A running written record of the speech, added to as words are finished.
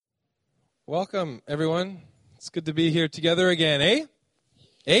Welcome, everyone. It's good to be here together again, eh?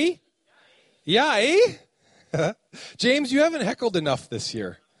 Eh? Yeah, eh? James, you haven't heckled enough this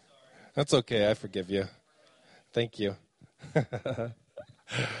year. That's okay, I forgive you. Thank you.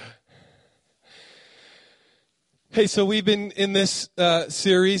 Hey, so we've been in this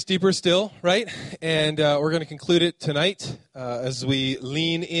series, Deeper Still, right? And we're going to conclude it tonight as we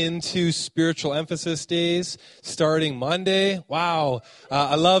lean into Spiritual Emphasis Days starting Monday. Wow,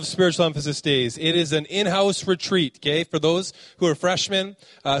 I love Spiritual Emphasis Days. It is an in-house retreat, okay? For those who are freshmen,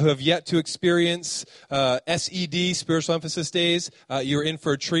 who have yet to experience SED, Spiritual Emphasis Days, you're in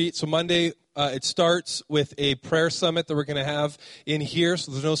for a treat. So Monday, it starts with a prayer summit that we're going to have in here.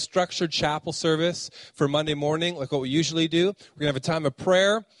 So there's no structured chapel service for Monday morning like what we usually do. We're going to have a time of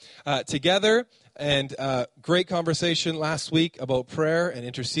prayer together. And great conversation last week about prayer and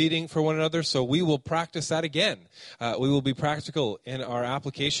interceding for one another. So we will practice that again. We will be practical in our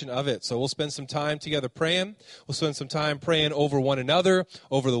application of it. So we'll spend some time together praying. We'll spend some time praying over one another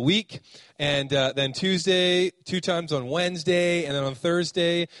over the week. And then Tuesday, 2 times on Wednesday, and then on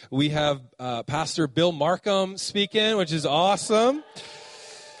Thursday, we have Pastor Bill Markham speaking, which is awesome.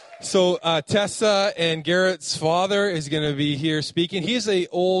 So Tessa and Garrett's father is going to be here speaking. He's an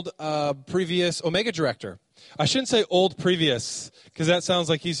old previous Omega director. I shouldn't say old previous, because that sounds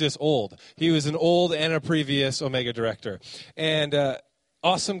like he's just old. He was an old and a previous Omega director. And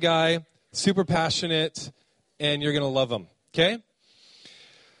awesome guy, super passionate, and you're going to love him, okay?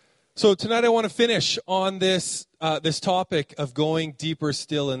 So tonight I want to finish on this topic of going deeper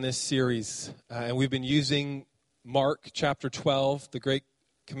still in this series. And we've been using Mark chapter 12, the Great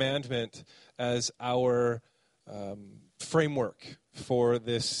Commandment, as our framework for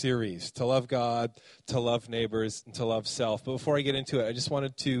this series, to love God, to love neighbors, and to love self. But before I get into it, I just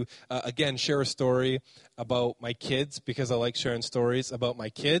wanted to, again, share a story about my kids, because I like sharing stories about my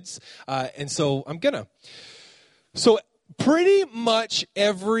kids. And so I'm going to. So pretty much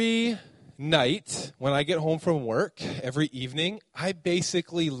every night when I get home from work, every evening, I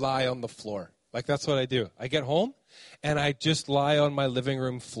basically lie on the floor. Like, that's what I do. I get home, and I just lie on my living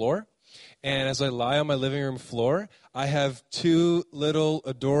room floor. And as I lie on my living room floor, I have 2 little,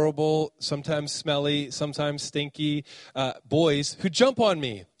 adorable, sometimes smelly, sometimes stinky boys who jump on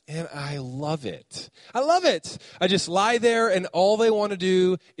me. And I love it. I love it. I just lie there, and all they want to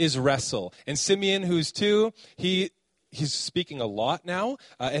do is wrestle. And Simeon, who's 2, He's speaking a lot now,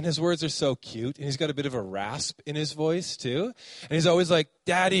 and his words are so cute, and he's got a bit of a rasp in his voice, too. And he's always like,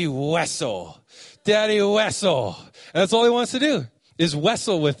 Daddy Wessel, Daddy Wessel. And that's all he wants to do, is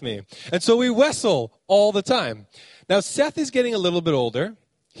wrestle with me. And so we wrestle all the time. Now, Seth is getting a little bit older.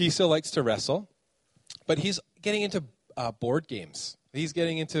 He still likes to wrestle, but he's getting into board games. He's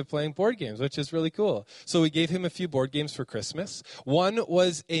getting into playing board games, which is really cool. So we gave him a few board games for Christmas. One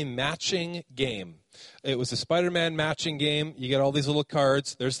was a matching game. It was a Spider-Man matching game. You get all these little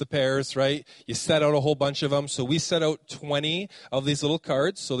cards. There's the pairs, right? You set out a whole bunch of them. So we set out 20 of these little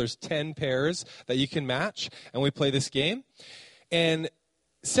cards. So there's 10 pairs that you can match. And we play this game. And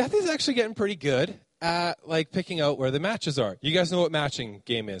Seth is actually getting pretty good at picking out where the matches are. You guys know what matching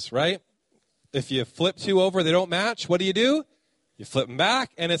game is, right? If you flip 2 over, they don't match. What do? You flip them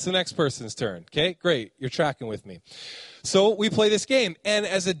back, and it's the next person's turn. Okay, great. You're tracking with me. So we play this game. And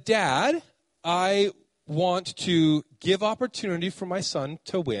as a dad, I want to give opportunity for my son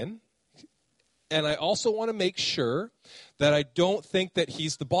to win. And I also want to make sure that I don't think that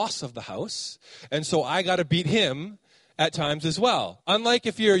he's the boss of the house. And so I got to beat him at times as well. Unlike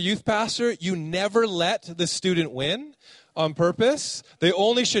if you're a youth pastor, you never let the student win on purpose. They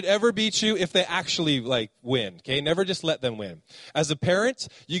only should ever beat you if they actually win, okay? Never just let them win. As a parent,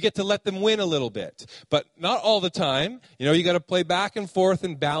 you get to let them win a little bit, but not all the time. You got to play back and forth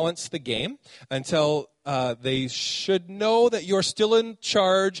and balance the game until they should know that you're still in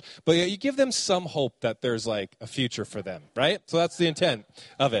charge, but you give them some hope that there's a future for them, right? So that's the intent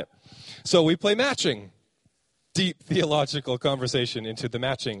of it. So we play matching. Deep theological conversation into the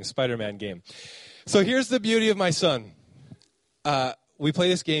matching Spider-Man game. So here's the beauty of my son. We play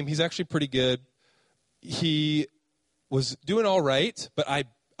this game. He's actually pretty good. He was doing all right, but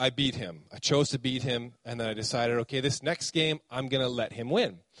I beat him. I chose to beat him, and then I decided, okay, this next game, I'm going to let him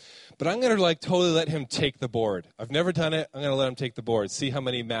win. But I'm going to totally let him take the board. I've never done it. I'm going to let him take the board, see how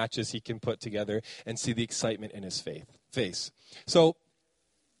many matches he can put together, and see the excitement in his face. So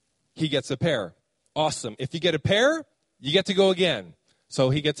he gets a pair. Awesome. If you get a pair, you get to go again. So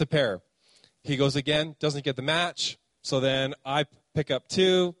he gets a pair. He goes again, doesn't get the match. So then I pick up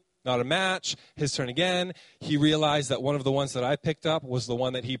 2, not a match. His turn again. He realized that one of the ones that I picked up was the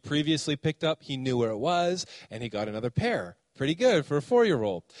one that he previously picked up. He knew where it was, and he got another pair. Pretty good for a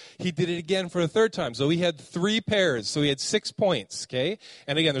 4-year-old. He did it again for a third time. So he had 3 pairs. So he had 6 points, okay?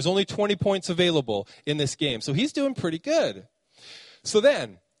 And again, there's only 20 points available in this game. So he's doing pretty good. So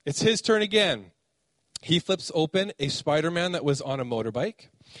then, it's his turn again. He flips open a Spider-Man that was on a motorbike.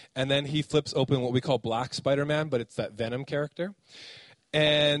 And then he flips open what we call Black Spider-Man, but it's that Venom character.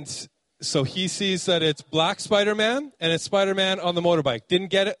 And so he sees that it's Black Spider-Man and it's Spider-Man on the motorbike. Didn't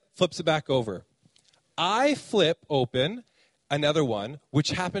get it, flips it back over. I flip open another one,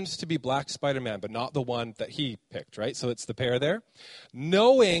 which happens to be Black Spider-Man, but not the one that he picked, right? So it's the pair there.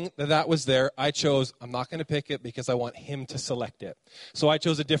 Knowing that that was there, I chose, I'm not going to pick it because I want him to select it. So I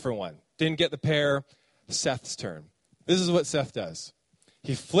chose a different one. Didn't get the pair. Seth's turn. This is what Seth does.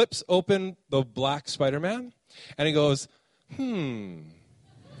 He flips open the Black Spider-Man, and he goes, And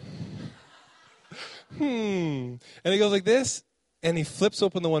he goes like this, and he flips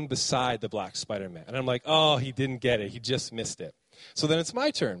open the one beside the Black Spider-Man. And I'm like, oh, he didn't get it. He just missed it. So then it's my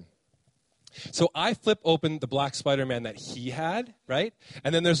turn. So I flip open the Black Spider-Man that he had, right?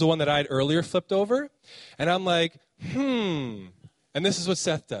 And then there's the one that I had earlier flipped over. And I'm like, And this is what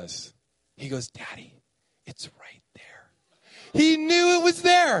Seth does. He goes, Daddy, it's right there. He knew it was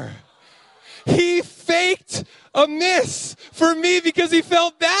there. He faked a miss for me because he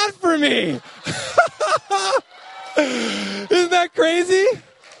felt bad for me. Isn't that crazy?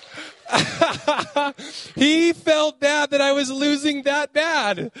 He felt bad that I was losing that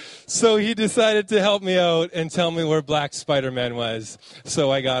bad. So he decided to help me out and tell me where Black Spider-Man was.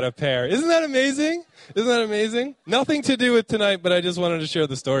 So I got a pair. Isn't that amazing? Isn't that amazing? Nothing to do with tonight, but I just wanted to share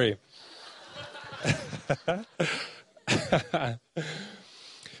the story.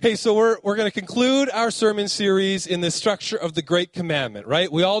 Hey, so we're going to conclude our sermon series in the structure of the Great Commandment,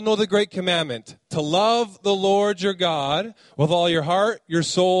 right? We all know the Great Commandment, to love the Lord your God with all your heart, your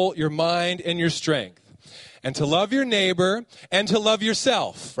soul, your mind, and your strength. And to love your neighbor and to love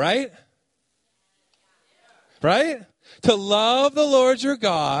yourself, right? Right? To love the Lord your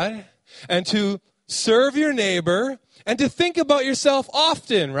God and to serve your neighbor and to think about yourself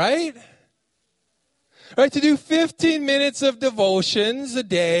often, right? Right, to do 15 minutes of devotions a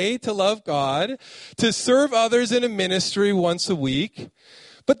day to love God, to serve others in a ministry once a week,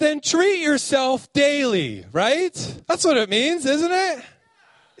 but then treat yourself daily, right? That's what it means, isn't it?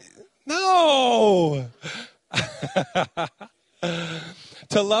 No.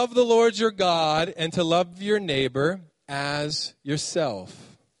 To love the Lord your God and to love your neighbor as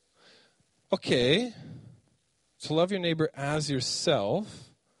yourself. Okay. To love your neighbor as yourself.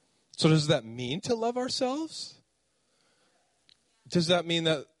 So does that mean to love ourselves? Does that mean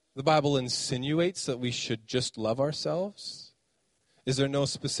that the Bible insinuates that we should just love ourselves? Is there no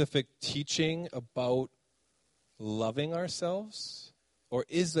specific teaching about loving ourselves? Or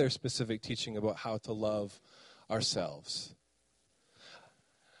is there specific teaching about how to love ourselves?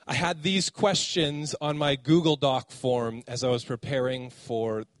 I had these questions on my Google Doc form as I was preparing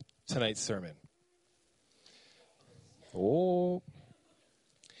for tonight's sermon.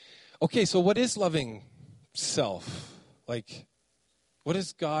 Okay, so what is loving self? Like, what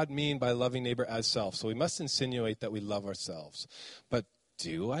does God mean by loving neighbor as self? So we must insinuate that we love ourselves. But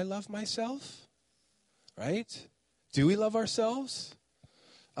do I love myself? Right? Do we love ourselves?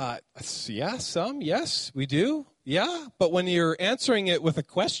 Yeah, some. Yes, we do. Yeah, but when you're answering it with a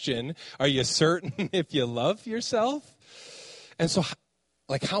question, are you certain if you love yourself? And so,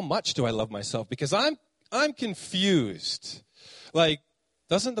 like, how much do I love myself? Because I'm confused. Like,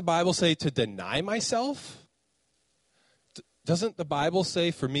 doesn't the Bible say to deny myself? Doesn't the Bible say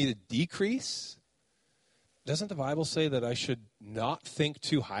for me to decrease? Doesn't the Bible say that I should not think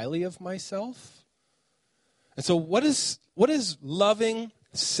too highly of myself? And so what does loving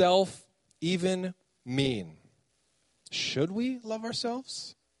self even mean? Should we love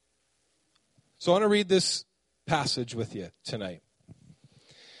ourselves? So I want to read this passage with you tonight.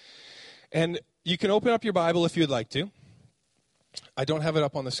 And you can open up your Bible if you'd like to. I don't have it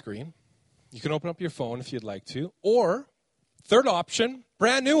up on the screen. You can open up your phone if you'd like to. Or, third option,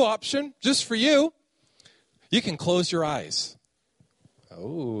 brand new option, just for you, you can close your eyes.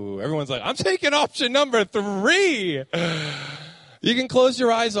 Oh, everyone's like, I'm taking option number 3. You can close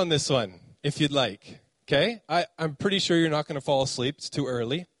your eyes on this one if you'd like. Okay? I'm pretty sure you're not going to fall asleep. It's too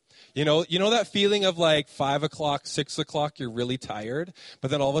early. You know that feeling of like 5 o'clock, 6 o'clock, you're really tired,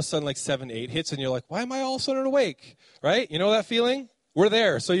 but then all of a sudden like 7, 8 hits and you're like, why am I all of a sudden awake? Right? You know that feeling? We're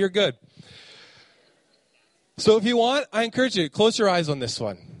there, so you're good. So if you want, I encourage you, close your eyes on this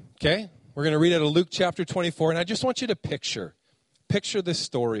one. Okay? We're going to read out of Luke chapter 24, and I just want you to picture this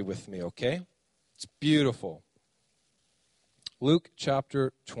story with me, okay? It's beautiful. Luke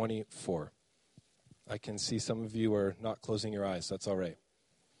chapter 24. I can see some of you are not closing your eyes. That's all right.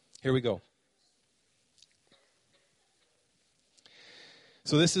 Here we go.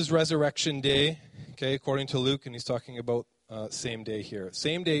 So this is Resurrection Day, okay, according to Luke, and he's talking about same day here.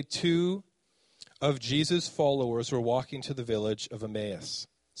 Same day, 2 of Jesus' followers were walking to the village of Emmaus,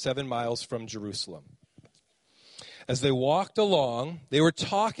 7 miles from Jerusalem. As they walked along, they were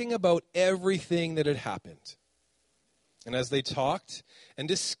talking about everything that had happened. And as they talked and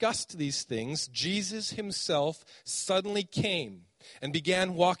discussed these things, Jesus himself suddenly came and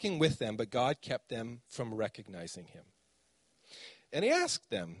began walking with them, but God kept them from recognizing him. And he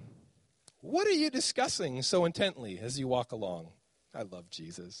asked them, "What are you discussing so intently as you walk along?" I love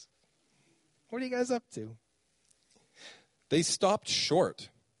Jesus. What are you guys up to? They stopped short,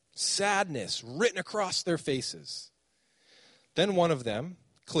 sadness written across their faces. Then one of them,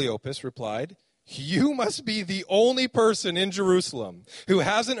 Cleopas, replied, "You must be the only person in Jerusalem who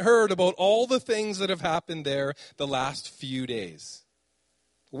hasn't heard about all the things that have happened there the last few days."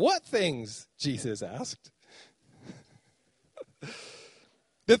 "What things?" Jesus asked.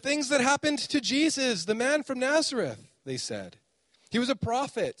 "The things that happened to Jesus, the man from Nazareth," they said. "He was a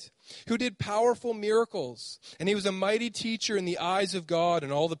prophet who did powerful miracles, and he was a mighty teacher in the eyes of God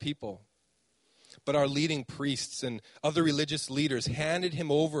and all the people. But our leading priests and other religious leaders handed him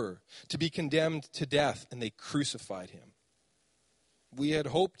over to be condemned to death, and they crucified him. We had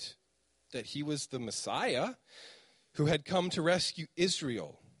hoped that he was the Messiah who had come to rescue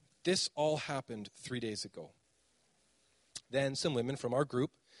Israel. This all happened 3 days ago." Then some women from our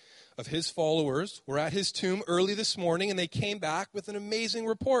group of his followers were at his tomb early this morning, and they came back with an amazing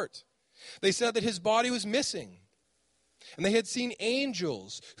report. They said that his body was missing, and they had seen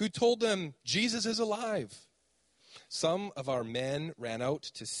angels who told them Jesus is alive. Some of our men ran out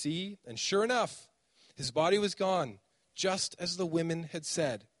to see, and sure enough, his body was gone, just as the women had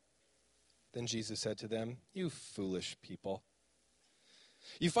said. Then Jesus said to them, "You foolish people.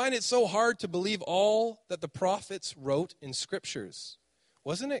 You find it so hard to believe all that the prophets wrote in scriptures.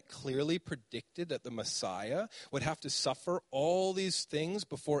 Wasn't it clearly predicted that the Messiah would have to suffer all these things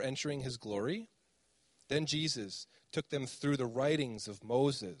before entering his glory?" Then Jesus took them through the writings of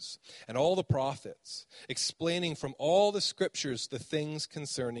Moses and all the prophets, explaining from all the scriptures the things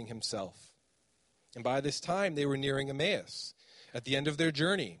concerning himself. And by this time they were nearing Emmaus, at the end of their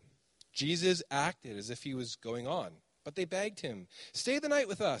journey. Jesus acted as if he was going on, but they begged him, "Stay the night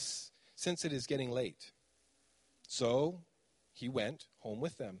with us, since it is getting late." So he went home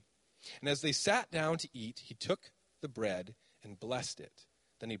with them. And as they sat down to eat, he took the bread and blessed it.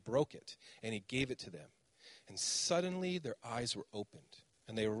 Then he broke it, and he gave it to them. And suddenly their eyes were opened,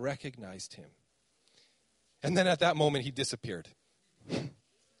 and they recognized him. And then at that moment he disappeared. And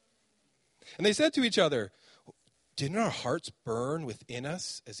they said to each other, "Didn't our hearts burn within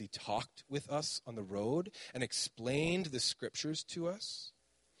us as he talked with us on the road and explained the scriptures to us?"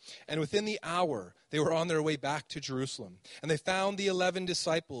 And within the hour, they were on their way back to Jerusalem. And they found the 11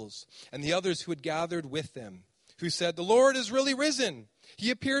 disciples and the others who had gathered with them, who said, "The Lord is really risen. He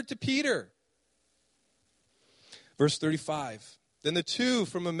appeared to Peter." Verse 35, then the 2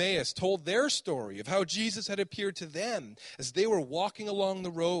 from Emmaus told their story of how Jesus had appeared to them as they were walking along the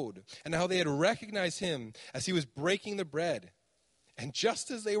road, and how they had recognized him as he was breaking the bread. And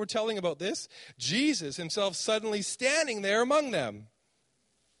just as they were telling about this, Jesus himself suddenly standing there among them.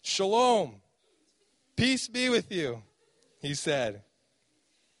 "Shalom, peace be with you," he said.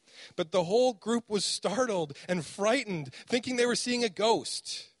 But the whole group was startled and frightened, thinking they were seeing a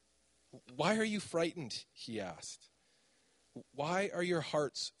ghost. "Why are you frightened?" he asked. "Why are your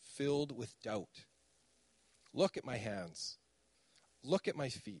hearts filled with doubt? Look at my hands. Look at my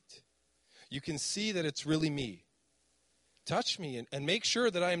feet. You can see that it's really me. Touch me and make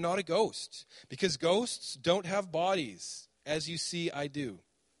sure that I am not a ghost, because ghosts don't have bodies, as you see I do."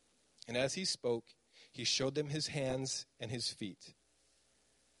 And as he spoke, he showed them his hands and his feet.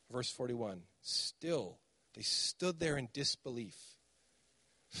 Verse 41, still they stood there in disbelief,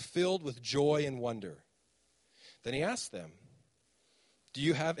 filled with joy and wonder. Then he asked them, "Do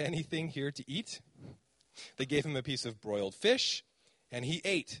you have anything here to eat?" They gave him a piece of broiled fish, and he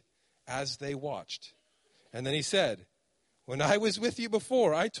ate as they watched. And then he said, "When I was with you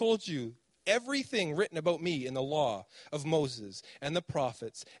before, I told you everything written about me in the law of Moses and the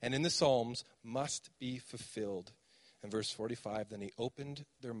prophets and in the Psalms must be fulfilled." And verse 45, then he opened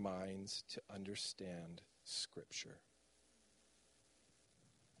their minds to understand Scripture.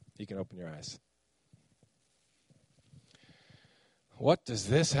 You can open your eyes. What does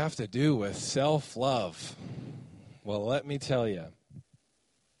this have to do with self-love? Well, let me tell you.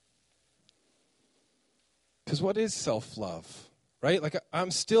 Because what is self-love? Right? Like, I'm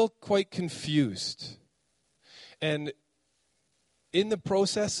still quite confused. And in the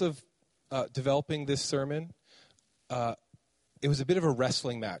process of developing this sermon, it was a bit of a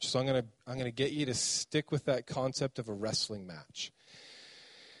wrestling match. So I'm gonna get you to stick with that concept of a wrestling match.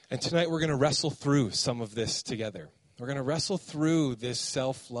 And tonight we're going to wrestle through some of this together. We're going to wrestle through this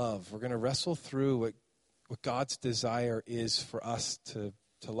self-love. We're going to wrestle through what God's desire is for us to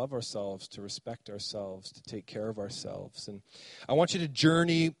love ourselves, to respect ourselves, to take care of ourselves. And I want you to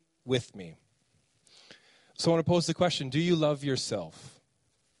journey with me. So I want to pose the question, do you love yourself?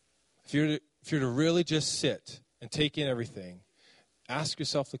 If you're to really just sit and take in everything, ask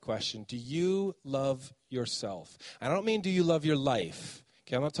yourself the question, do you love yourself? I don't mean do you love your life.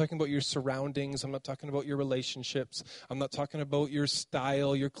 Okay, I'm not talking about your surroundings. I'm not talking about your relationships. I'm not talking about your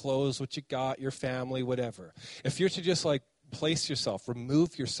style, your clothes, what you got, your family, whatever. If you're to just place yourself,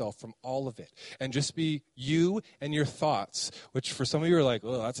 remove yourself from all of it, and just be you and your thoughts, which for some of you are like,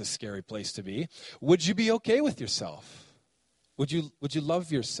 oh, that's a scary place to be. Would you be okay with yourself? Would you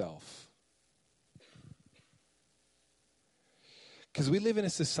love yourself? Because we live in a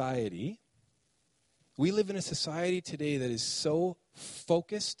society today that is so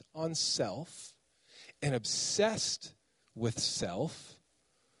focused on self and obsessed with self,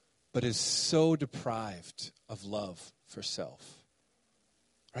 but is so deprived of love for self.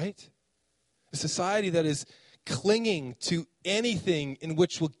 Right? A society that is clinging to anything in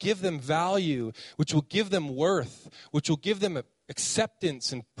which will give them value, which will give them worth, which will give them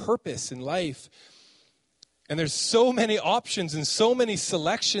acceptance and purpose in life. And there's so many options and so many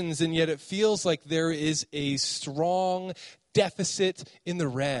selections, and yet it feels like there is a strong deficit in the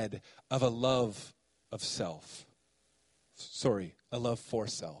red of a love of self. A love for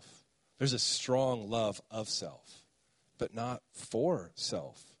self. There's a strong love of self, but not for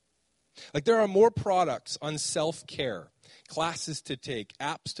self. There are more products on self-care, classes to take,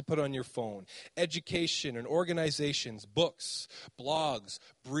 apps to put on your phone, education and organizations, books, blogs,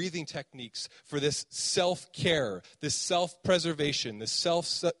 breathing techniques for this self-care, this self-preservation, this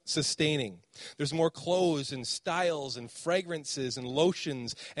self-sustaining. There's more clothes and styles and fragrances and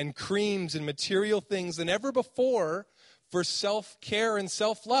lotions and creams and material things than ever before for self-care and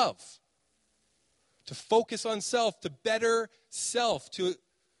self-love. To focus on self, to better self, to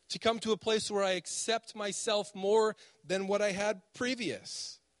come to a place where I accept myself more than what I had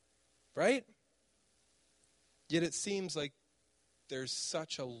previous. Right? Yet it seems like there's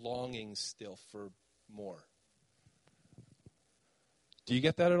such a longing still for more. Do you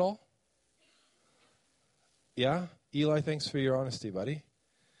get that at all? Yeah? Eli, thanks for your honesty, buddy.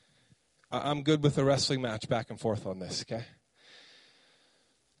 I'm good with a wrestling match back and forth on this, okay?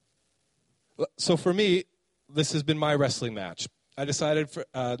 So for me, this has been my wrestling match. I decided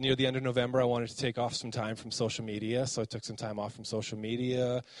near the end of November I wanted to take off some time from social media, so I took some time off from social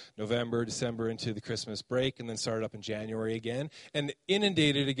media, November, December into the Christmas break, and then started up in January again, and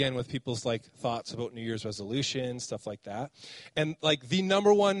inundated again with people's thoughts about New Year's resolutions, stuff like that. And the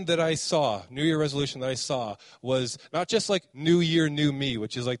number one that I saw, New Year resolution that I saw, was not just New Year, New Me,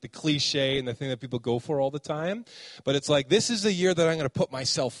 which is the cliche and the thing that people go for all the time, but it's this is the year that I'm going to put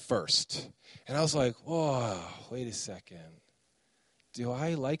myself first. And I was like, whoa, wait a second. Do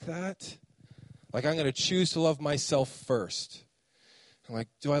I like that? I'm going to choose to love myself first. I'm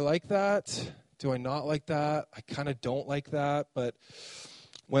do I like that? Do I not like that? I kind of don't like that. But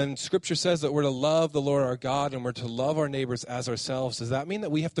when Scripture says that we're to love the Lord our God and we're to love our neighbors as ourselves, does that mean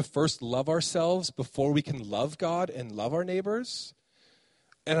that we have to first love ourselves before we can love God and love our neighbors?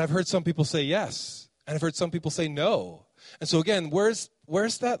 And I've heard some people say yes. And I've heard some people say no. And so again, where's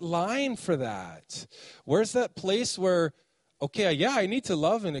that line for that? Where's that place where, okay, yeah, I need to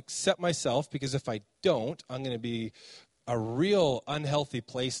love and accept myself, because if I don't, I'm going to be a real unhealthy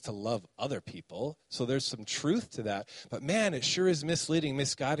place to love other people. So there's some truth to that. But man, it sure is misleading,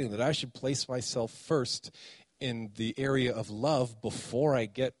 misguiding that I should place myself first in the area of love before I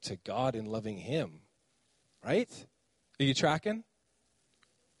get to God and loving Him. Right? Are you tracking?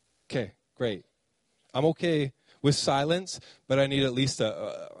 Okay, great. I'm okay with silence, but I need at least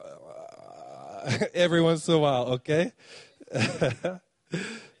every once in a while, okay?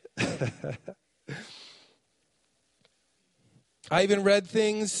 I even read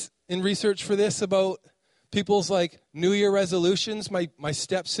things in research for this about people's New Year resolutions. My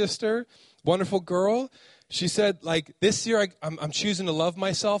stepsister, wonderful girl, she said this year I'm choosing to love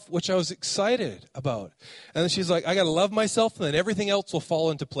myself, which I was excited about. And then she's I got to love myself, and then everything else will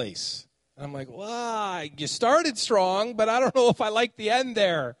fall into place. And I'm wow, you started strong, but I don't know if I like the end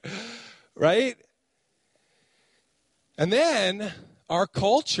there, right? And then our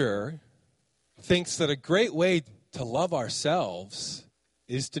culture thinks that a great way to love ourselves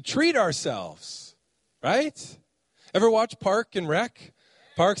is to treat ourselves, right? Ever watch Parks and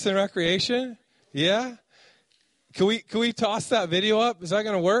Recreation? Yeah? Can we toss that video up? Is that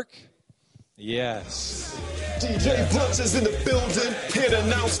going to work? Yes. DJ Brooks is in the building. Here to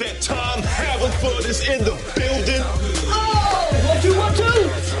announce that Tom Haverford is in the building. Oh, 1, 2, 1, 2.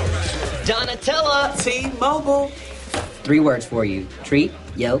 Donatella. T-Mobile. 3 words for you. Treat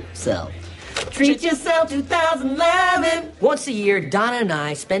yourself. Treat yourself 2011. Once a year, Donna and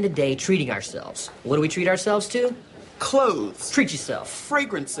I spend a day treating ourselves. What do we treat ourselves to? Clothes. Treat yourself.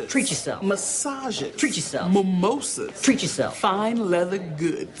 Fragrances. Treat yourself. Massages. Treat yourself. Mimosas. Treat yourself. Fine leather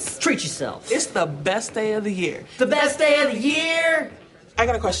goods. Treat yourself. It's the best day of the year. The best day of the year. I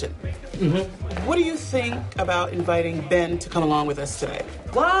got a question. Mm-hmm. What do you think about inviting Ben to come along with us today?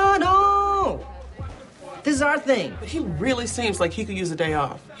 Why no? This is our thing. He really seems like he could use a day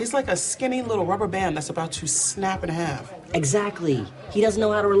off. He's like a skinny little rubber band that's about to snap in half. Exactly. He doesn't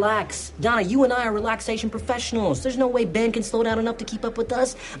know how to relax. Donna, you and I are relaxation professionals. There's no way Ben can slow down enough to keep up with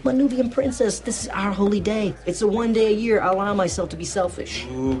us. My Nubian princess, this is our holy day. It's the one day a year I allow myself to be selfish.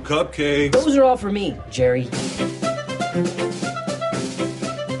 Ooh, cupcakes. Those are all for me, Jerry.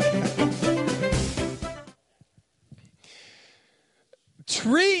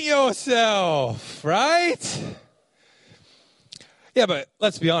 Treat yourself, right? Yeah, but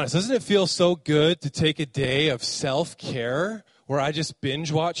let's be honest. Doesn't it feel so good to take a day of self-care where I just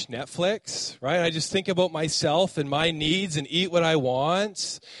binge watch Netflix, right? I just think about myself and my needs and eat what I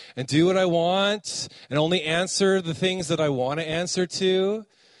want and do what I want and only answer the things that I want to answer to,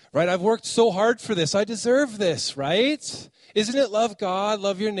 right? I've worked so hard for this. I deserve this, right? Isn't it love God,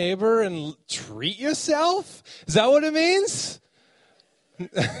 love your neighbor, and treat yourself? Is that what it means?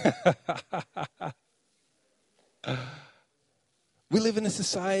 We live in a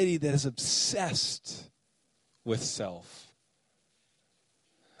society that is obsessed with self.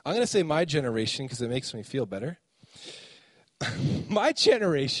 I'm going to say my generation because it makes me feel better. My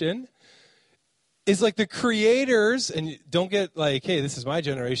generation is like the creators, and don't get like, hey, this is my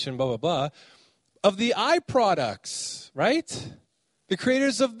generation, blah, blah, blah, of the eye products, right? The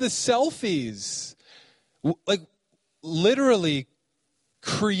creators of the selfies. Like, literally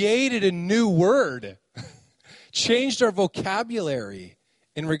created a new word, changed our vocabulary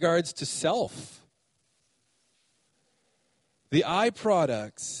in regards to self. The eye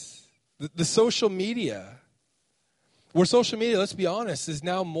products, the social media, where social media, let's be honest, is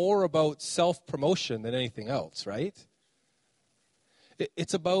now more about self-promotion than anything else, right?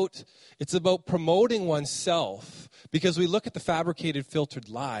 It's about promoting oneself because we look at the fabricated, filtered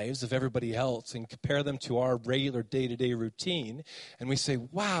lives of everybody else and compare them to our regular day-to-day routine, and we say,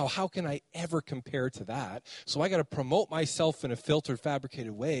 wow, how can I ever compare to that? So I got to promote myself in a filtered,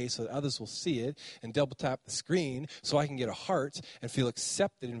 fabricated way so that others will see it and double tap the screen so I can get a heart and feel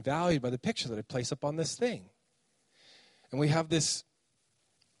accepted and valued by the picture that I place up on this thing. And we have this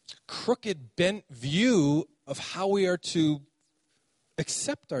crooked, bent view of how we are to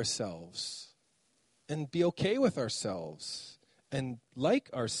accept ourselves and be okay with ourselves and like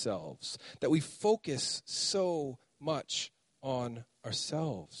ourselves, that we focus so much on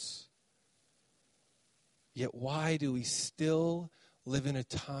ourselves. Yet why do we still live in a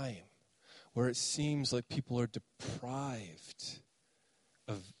time where it seems like people are deprived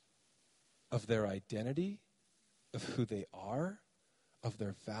of their identity, of who they are, of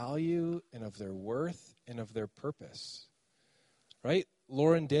their value, and of their worth, and of their purpose? Right?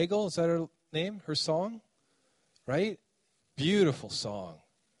 Lauren Daigle, is that her name? Her song? Right? Beautiful song.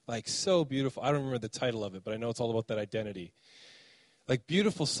 Like, so beautiful. I don't remember the title of it, but I know it's all about that identity. Like,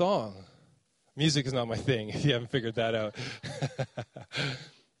 beautiful song. Music is not my thing, if you haven't figured that out.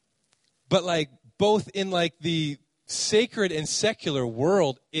 But, like, both in, like, the sacred and secular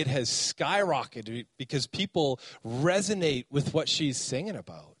world, it has skyrocketed because people resonate with what she's singing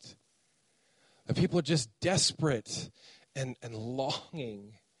about. And people are just desperate and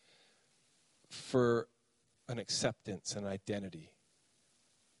longing for an acceptance and identity.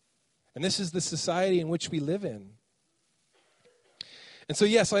 And this is the society in which we live in. And so,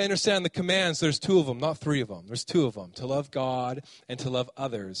 yes, I understand the commands. There's 2 of them, not 3 of them. There's 2 of them, to love God and to love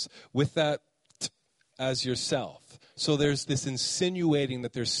others with that as yourself. So there's this insinuating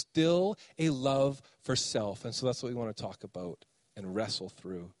that there's still a love for self. And so that's what we want to talk about and wrestle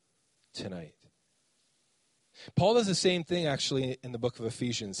through tonight. Paul does the same thing, actually, in the book of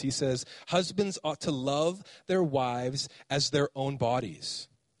Ephesians. He says, husbands ought to love their wives as their own bodies.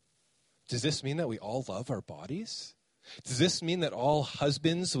 Does this mean that we all love our bodies? Does this mean that all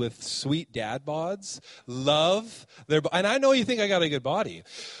husbands with sweet dad bods love their bodies? And I know you think I got a good body,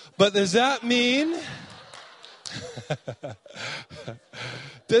 but does that mean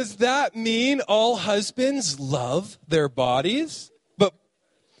Does that mean all husbands love their bodies? But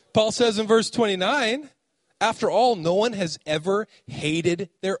Paul says in verse 29, after all, no one has ever hated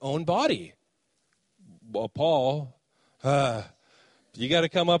their own body. Well, Paul, you got to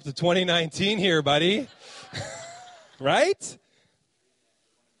come up to 2019 here, buddy. Right?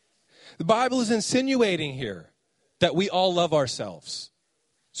 The Bible is insinuating here that we all love ourselves.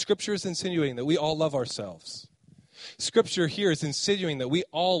 Scripture is insinuating that we all love ourselves. Scripture here is insinuating that we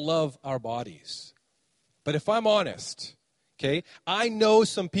all love our bodies. But if I'm honest, okay, I know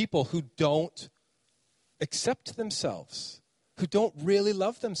some people who don't accept themselves, who don't really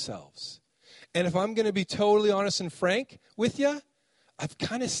love themselves. And if I'm going to be totally honest and frank with you, I've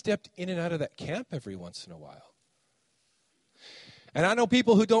kind of stepped in and out of that camp every once in a while. And I know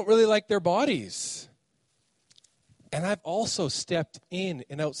people who don't really like their bodies. And I've also stepped in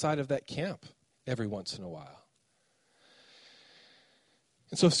and outside of that camp every once in a while.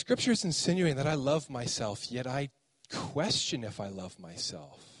 And so Scripture is insinuating that I love myself, yet I question if I love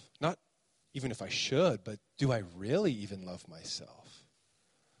myself. Not even if I should, but do I really even love myself?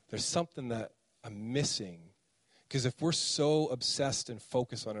 There's something that I'm missing. Because if we're so obsessed and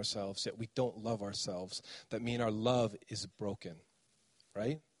focused on ourselves, yet we don't love ourselves, that means our love is broken,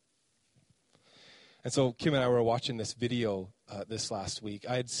 right? And so Kim and I were watching this video this last week.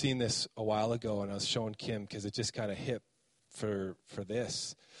 I had seen this a while ago, and I was showing Kim because it just kind of hit for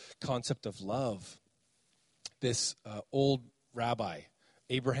this concept of love. This old rabbi,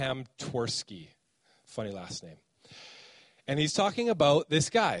 Abraham Twersky, funny last name. And he's talking about this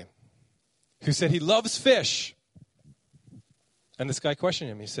guy who said he loves fish. And this guy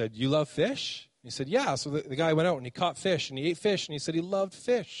questioned him. He said, "You love fish?" He said, "Yeah." So the guy went out and he caught fish and he ate fish and he said he loved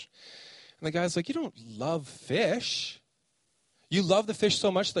fish. And the guy's like, "You don't love fish. You love the fish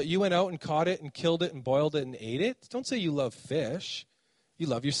so much that you went out and caught it and killed it and boiled it and ate it? Don't say you love fish. You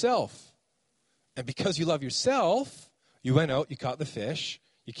love yourself. And because you love yourself, you went out, you caught the fish,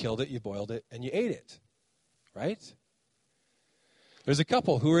 you killed it, you boiled it, and you ate it." Right? There's a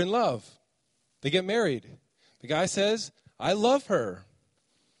couple who are in love. They get married. The guy says, "I love her."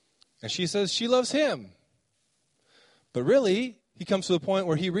 And she says she loves him. But really, he comes to a point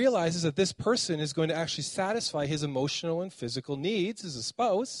where he realizes that this person is going to actually satisfy his emotional and physical needs as a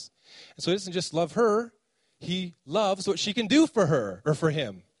spouse. And so he doesn't just love her. He loves what she can do for her, or for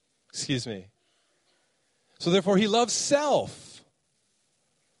him. Excuse me. So therefore, he loves self.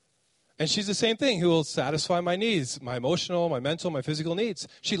 And she's the same thing, who will satisfy my needs, my emotional, my mental, my physical needs.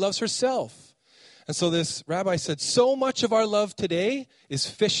 She loves herself. And so this rabbi said, so much of our love today is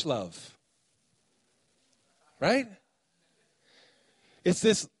fish love. Right? It's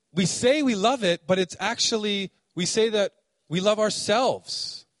this, we say we love it, but it's actually, we say that we love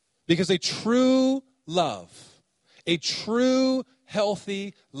ourselves. Because a true love, a true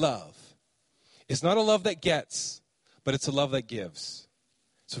healthy love, is not a love that gets, but it's a love that gives.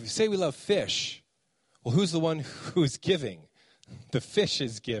 So if you say we love fish, well, who's the one who is giving? The fish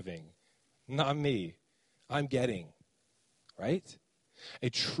is giving, not me. I'm getting, right? A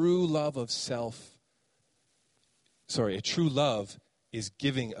true love is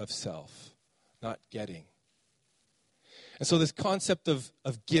giving of self, not getting. And so this concept of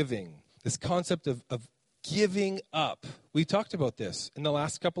giving, this concept of giving up, we talked about this in the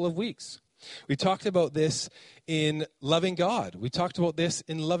last couple of weeks. We talked about this in loving God. We talked about this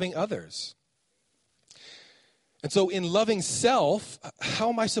in loving others. And so in loving self, how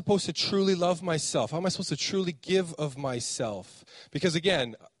am I supposed to truly love myself? How am I supposed to truly give of myself? Because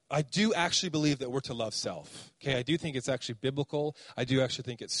again, I do actually believe that we're to love self. Okay, I do think it's actually biblical. I do actually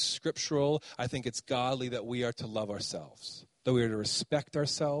think it's scriptural. I think it's godly that we are to love ourselves, that we are to respect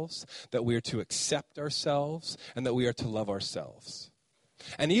ourselves, that we are to accept ourselves, and that we are to love ourselves.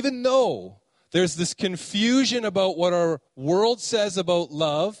 And even though there's this confusion about what our world says about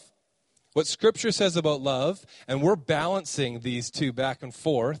love, what Scripture says about love, and we're balancing these two back and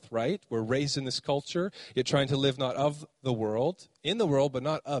forth, right? We're raised in this culture, yet trying to live not of the world, in the world, but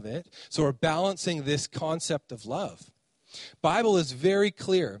not of it. So we're balancing this concept of love. Bible is very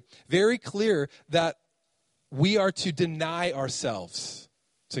clear that we are to deny ourselves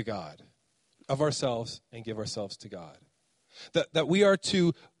to God, of ourselves, and give ourselves to God. That we are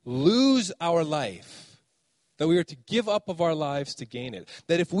to lose our life, that we are to give up of our lives to gain it.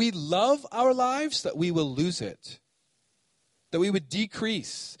 That if we love our lives, that we will lose it. That we would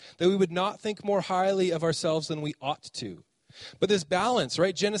decrease. That we would not think more highly of ourselves than we ought to. But this balance,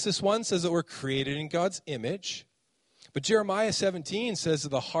 right? Genesis 1 says that we're created in God's image. But Jeremiah 17 says that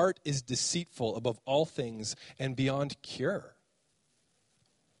the heart is deceitful above all things and beyond cure.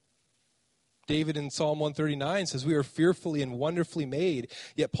 David in Psalm 139 says, we are fearfully and wonderfully made.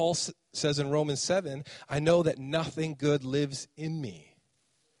 Yet Paul says in Romans 7, I know that nothing good lives in me.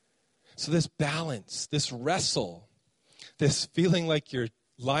 So this balance, this wrestle, this feeling like you're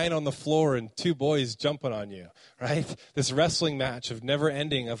lying on the floor and two boys jumping on you, right? This wrestling match of never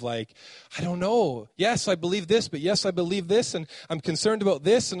ending of like, I don't know. Yes, I believe this, but yes, I believe this, and I'm concerned about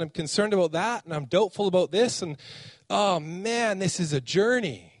this, and I'm concerned about that, and I'm doubtful about this, and oh man, this is a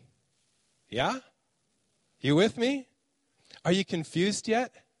journey. Yeah? You with me? Are you confused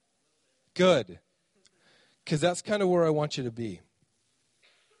yet? Good. Because that's kind of where I want you to be.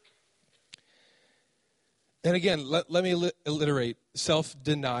 And again, let me alliterate.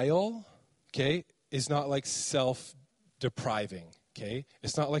 Self-denial, okay, is not like self-depriving, okay?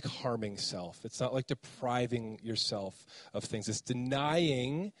 It's not like harming self. It's not like depriving yourself of things. It's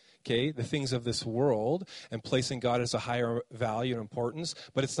denying, okay, the things of this world and placing God as a higher value and importance.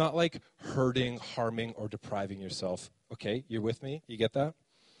 But it's not like hurting, harming, or depriving yourself. Okay, you're with me? You get that?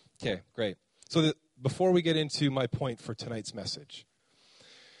 Okay, great. So before we get into my point for tonight's message,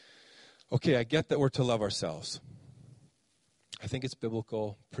 okay, I get that we're to love ourselves. I think it's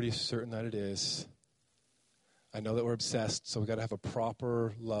biblical, pretty certain that it is. I know that we're obsessed, so we've got to have a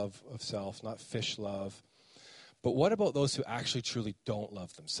proper love of self, not fish love. But what about those who actually truly don't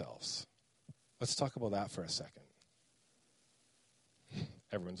love themselves? Let's talk about that for a second.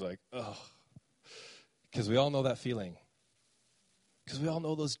 Everyone's like, ugh. Because we all know that feeling. Because we all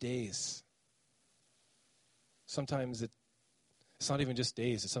know those days. Sometimes it's not even just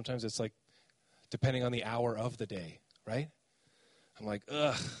days. Sometimes it's like, depending on the hour of the day, right? I'm like,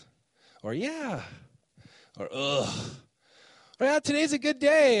 ugh. Or yeah. Or ugh. Or yeah, today's a good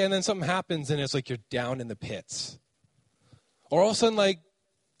day. And then something happens and it's like you're down in the pits. Or all of a sudden, like,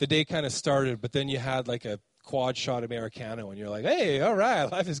 the day kind of started, but then you had like a quad shot Americano and you're like, hey, all right,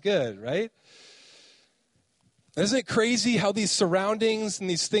 life is good, right? Isn't it crazy how these surroundings and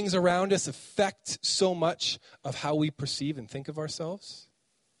these things around us affect so much of how we perceive and think of ourselves?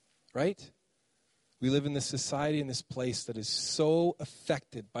 Right? We live in this society, in this place that is so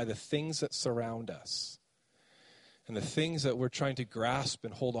affected by the things that surround us and the things that we're trying to grasp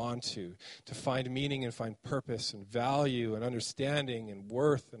and hold on to find meaning and find purpose and value and understanding and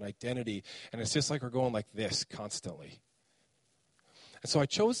worth and identity. And it's just like we're going like this constantly. And so I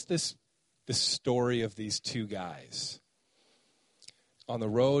chose this story of these two guys on the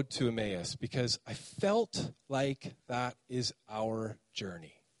road to Emmaus because I felt like that is our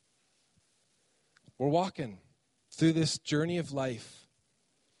journey. We're walking through this journey of life.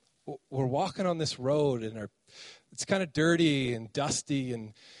 We're walking on this road and it's kind of dirty and dusty,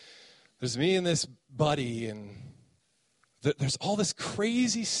 and there's me and this buddy, and there's all this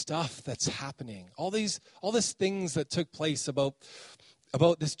crazy stuff that's happening. All these things that took place about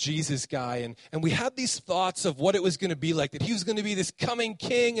this Jesus guy, and we had these thoughts of what it was going to be like, that he was going to be this coming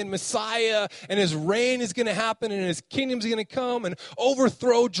king and Messiah, and his reign is going to happen, and his kingdom's going to come and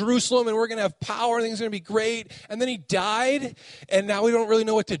overthrow Jerusalem, and we're going to have power, and things are going to be great. And then he died, and now we don't really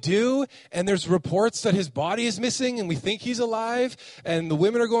know what to do, and there's reports that his body is missing, and we think he's alive, and the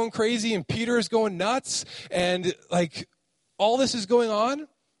women are going crazy, and Peter is going nuts, and like all this is going on,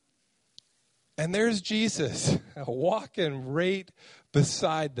 and there's Jesus walking right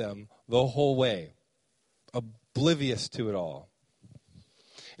beside them the whole way, oblivious to it all.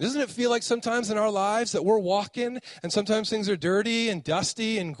 Doesn't it feel like sometimes in our lives that we're walking and sometimes things are dirty and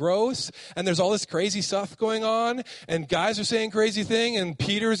dusty and gross and there's all this crazy stuff going on and guys are saying crazy things and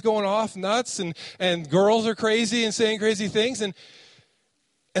Peter's going off nuts and girls are crazy and saying crazy things and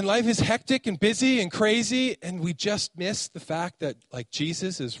life is hectic and busy and crazy, and we just miss the fact that like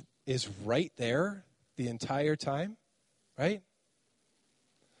Jesus is right there the entire time, right?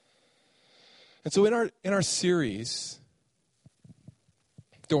 And so in our series,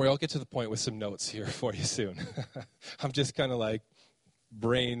 don't worry, I'll get to the point with some notes here for you soon. I'm just kind of like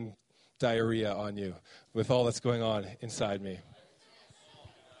brain diarrhea on you with all that's going on inside me.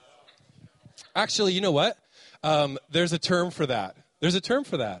 Actually, you know what? There's a term for that.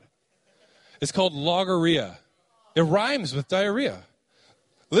 It's called logorrhea. It rhymes with diarrhea.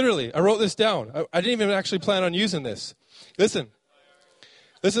 Literally, I wrote this down. I didn't even actually plan on using this. Listen.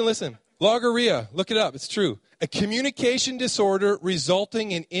 Logorrhea, look it up, it's true. A communication disorder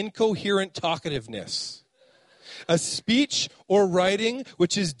resulting in incoherent talkativeness. A speech or writing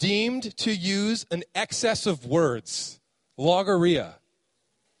which is deemed to use an excess of words. Logorrhea.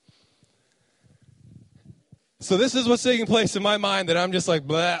 So this is what's taking place in my mind that I'm just like,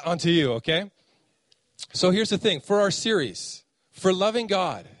 blah, onto you, okay? So here's the thing. For our series, for loving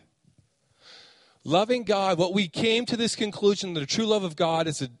God, Loving God, what we came to this conclusion that the true love of God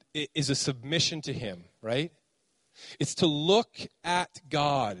is a submission to him, right? It's to look at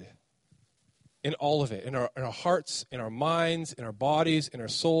God in all of it, in our hearts, in our minds, in our bodies, in our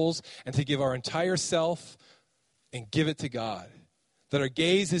souls, and to give our entire self and give it to God. That our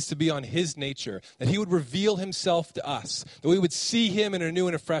gaze is to be on his nature, that he would reveal himself to us, that we would see him in a new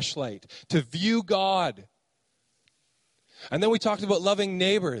and a fresh light, to view God. And then we talked about loving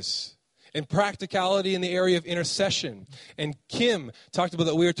neighbors and practicality in the area of intercession. And Kim talked about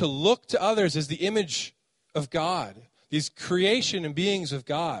that we are to look to others as the image of God, these creation and beings of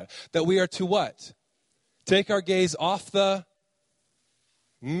God, that we are to what? Take our gaze off the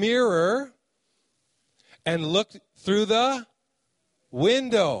mirror and look through the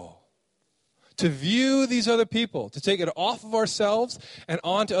window. To view these other people, to take it off of ourselves and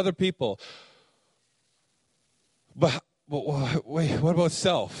onto other people. But wait, what about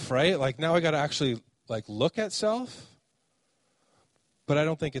self, right? Like now I got to actually look at self, but I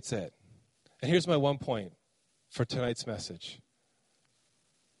don't think it's it. And here's my one point for tonight's message.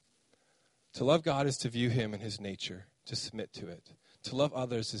 To love God is to view him in his nature, to submit to it. To love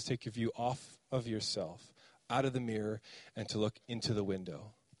others is to take your view off of yourself, out of the mirror, and to look into the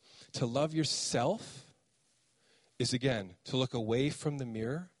window. To love yourself is, again, to look away from the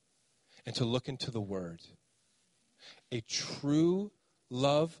mirror and to look into the Word. A true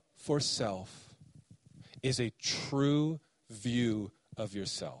love for self is a true view of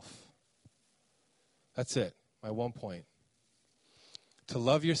yourself. That's it, my one point. To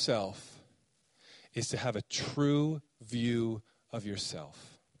love yourself is to have a true view of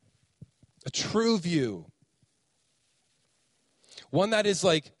yourself. A true view. One that is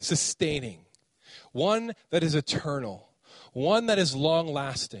sustaining. One that is eternal. One that is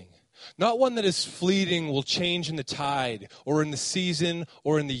long-lasting. Not one that is fleeting, will change in the tide, or in the season,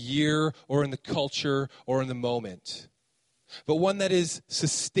 or in the year, or in the culture, or in the moment. But one that is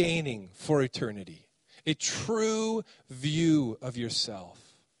sustaining for eternity. A true view of yourself.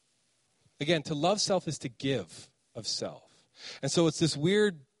 Again, to love self is to give of self. And so it's this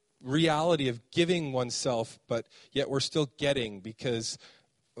weird reality of giving oneself, but yet we're still getting, because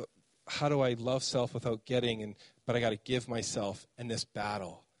how do I love self without getting? But I got to give myself in this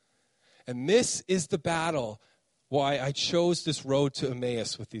battle. And this is the battle why I chose this road to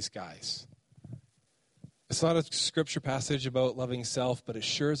Emmaus with these guys. It's not a scripture passage about loving self, but it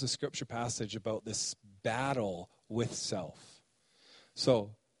sure is a scripture passage about this battle with self.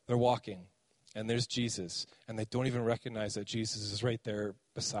 So they're walking, and there's Jesus, and they don't even recognize that Jesus is right there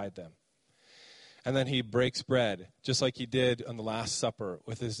beside them. And then he breaks bread, just like he did on the Last Supper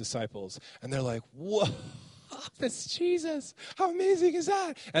with his disciples. And they're like, whoa, that's Jesus. How amazing is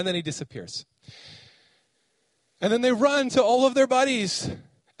that? And then he disappears. And then they run to all of their buddies.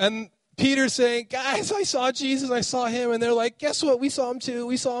 And Peter's saying, guys, I saw Jesus, I saw him. And they're like, guess what? We saw him too.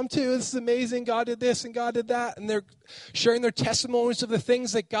 We saw him too. This is amazing. God did this and God did that. And they're sharing their testimonies of the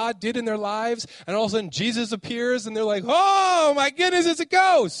things that God did in their lives. And all of a sudden Jesus appears and they're like, oh my goodness, it's a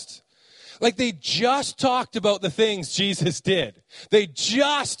ghost. Like they just talked about the things Jesus did. They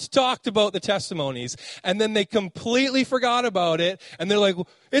just talked about the testimonies. And then they completely forgot about it. And they're like,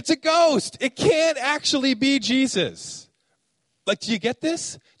 it's a ghost. It can't actually be Jesus. Like, do you get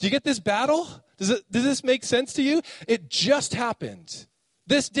this? Do you get this battle? Does this make sense to you? It just happened.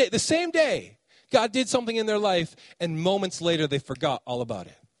 This day, the same day, God did something in their life, and moments later they forgot all about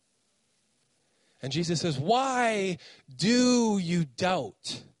it. And Jesus says, why do you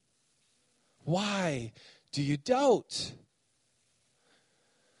doubt? Why do you doubt?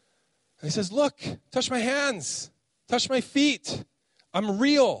 And he says, look, touch my hands, touch my feet. I'm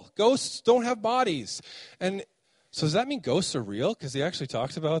real. Ghosts don't have bodies. And so does that mean ghosts are real? Because he actually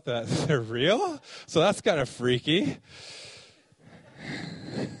talks about that they're real? So that's kind of freaky.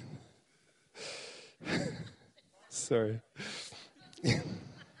 Sorry.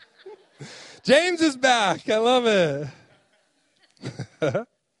 James is back. I love it.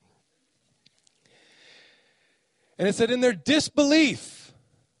 And it said in their disbelief,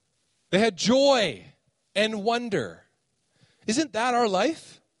 they had joy and wonder. Isn't that our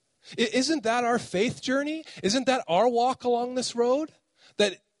life? Isn't that our faith journey? Isn't that our walk along this road?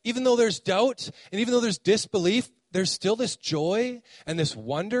 That even though there's doubt and even though there's disbelief, there's still this joy and this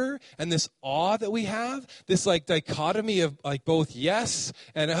wonder and this awe that we have. This dichotomy of both yes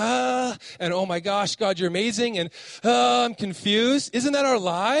and oh my gosh, God, you're amazing, and I'm confused. Isn't that our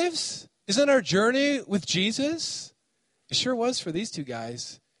lives? Isn't our journey with Jesus? It sure was for these two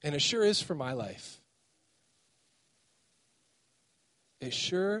guys, and it sure is for my life. It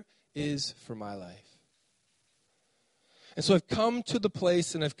sure is for my life. And so I've come to the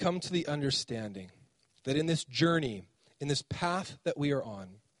place and I've come to the understanding that in this journey, in this path that we are on,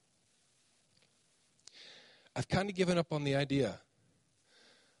 I've kind of given up on the idea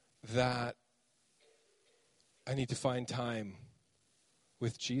that I need to find time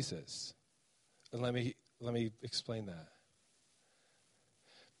with Jesus. And let me explain that.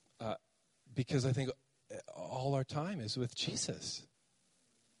 Because I think all our time is with Jesus,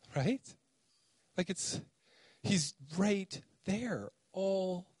 right? Like he's right there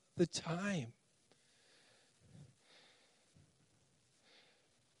all the time.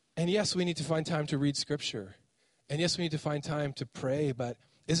 And yes, we need to find time to read Scripture. And yes, we need to find time to pray, but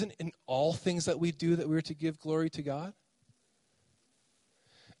isn't in all things that we do that we're to give glory to God?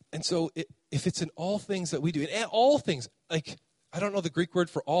 And so if it's in all things that we do, in all things, like, I don't know the Greek word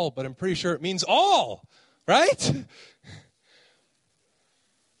for all, but I'm pretty sure it means all, right?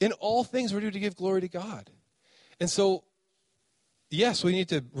 In all things, we're due to give glory to God. And so, yes, we need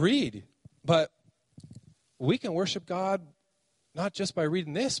to read, but we can worship God not just by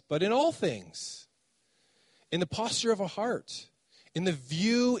reading this, but in all things. In the posture of a heart, in the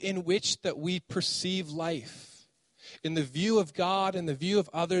view in which that we perceive life, in the view of God, in the view of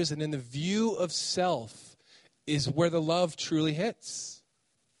others, and in the view of self, is where the love truly hits.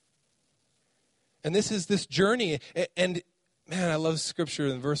 And this is this journey. And man, I love Scripture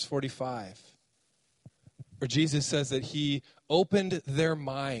in verse 45, where Jesus says that he opened their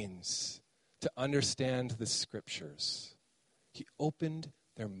minds to understand the Scriptures. He opened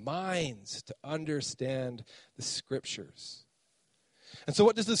their minds to understand the Scriptures. And so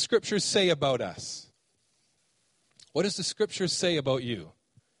what does the Scriptures say about us? What does the Scriptures say about you?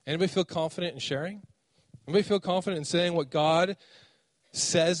 Anybody feel confident in sharing? Anybody feel confident in saying what God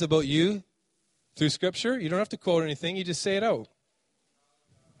says about you through Scripture? You don't have to quote anything. You just say it out.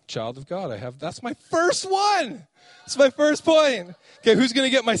 Child of God, that's my first one. That's my first point. Okay, who's going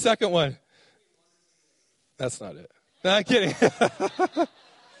to get my second one? That's not it. No, I'm kidding.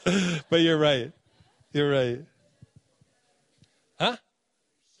 But you're right. You're right. Huh?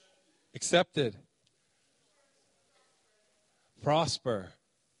 Accepted. Prosper.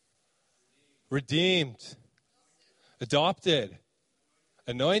 Redeemed. Adopted.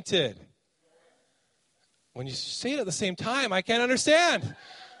 Anointed. When you say it at the same time, I can't understand.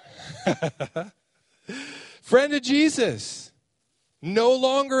 Friend of Jesus. No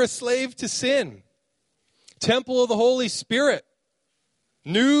longer a slave to sin. Temple of the Holy Spirit.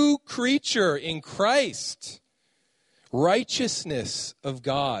 New creature in Christ. Righteousness of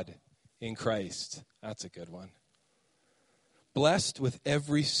God in Christ. That's a good one. Blessed with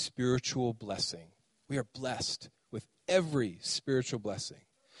every spiritual blessing. We are blessed with every spiritual blessing.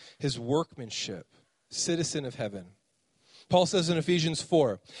 His workmanship, citizen of heaven. Paul says in Ephesians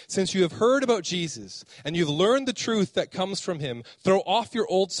 4, since you have heard about Jesus and you've learned the truth that comes from him, throw off your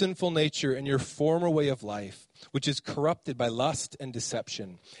old sinful nature and your former way of life, which is corrupted by lust and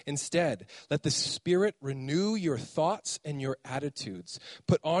deception. Instead, let the Spirit renew your thoughts and your attitudes.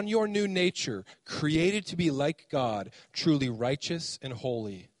 Put on your new nature, created to be like God, truly righteous and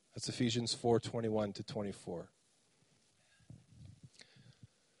holy. That's Ephesians 4:21-24.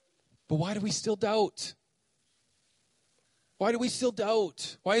 But why do we still doubt? Why do we still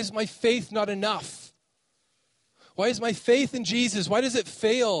doubt? Why is my faith not enough? Why is my faith in Jesus? Why does it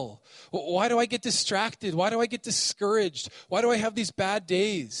fail? Why do I get distracted? Why do I get discouraged? Why do I have these bad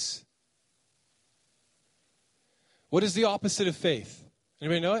days? What is the opposite of faith?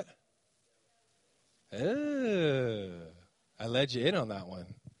 Anybody know it? I led you in on that one.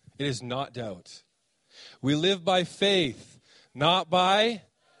 It is not doubt. We live by faith, not by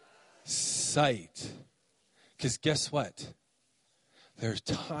sight. Because guess what? There are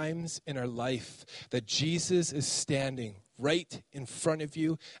times in our life that Jesus is standing right in front of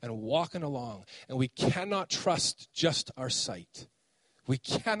you and walking along, and we cannot trust just our sight. We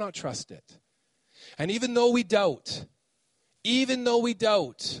cannot trust it. And even though we doubt, we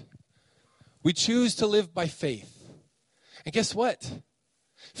choose to live by faith. And guess what?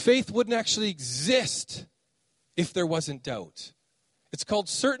 Faith wouldn't actually exist if there wasn't doubt. It's called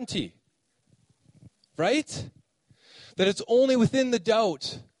certainty, right? That it's only within the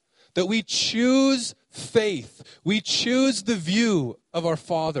doubt that we choose faith. We choose the view of our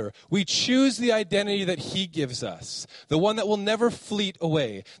Father. We choose the identity that he gives us. The one that will never fleet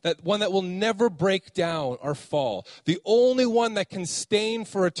away. That one that will never break down or fall. The only one that can stain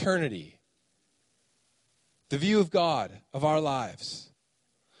for eternity. The view of God, of our lives.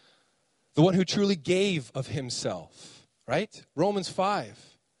 The one who truly gave of himself. Right? Romans 5.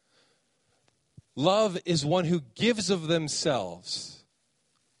 Love is one who gives of themselves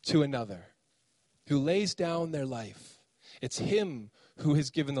to another, who lays down their life. It's him who has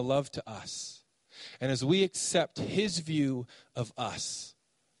given the love to us. And as we accept his view of us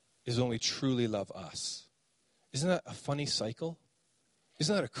is when we truly love us. Isn't that a funny cycle?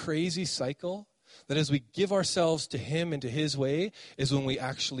 Isn't that a crazy cycle? That as we give ourselves to him and to his way is when we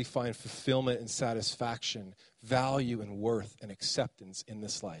actually find fulfillment and satisfaction, value and worth and acceptance in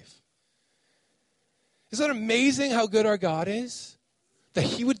this life. Isn't that amazing how good our God is? That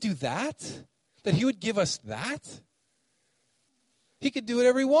he would do that? That he would give us that? He could do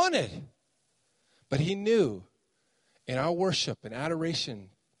whatever he wanted. But he knew in our worship and adoration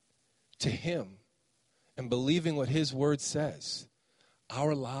to him and believing what his word says,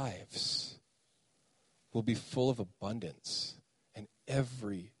 our lives will be full of abundance and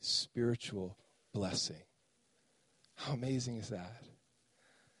every spiritual blessing. How amazing is that?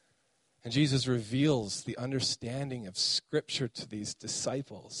 And Jesus reveals the understanding of Scripture to these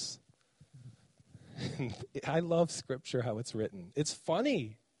disciples. I love Scripture, how it's written. It's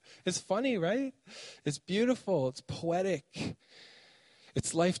funny. It's funny, right? It's beautiful. It's poetic.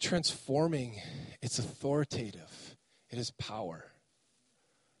 It's life-transforming. It's authoritative. It has power.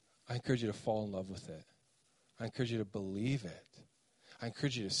 I encourage you to fall in love with it. I encourage you to believe it. I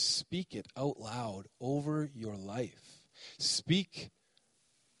encourage you to speak it out loud over your life. Speak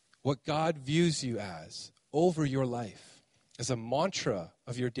what God views you as over your life as a mantra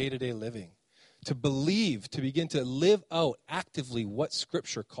of your day-to-day living. To believe, to begin to live out actively what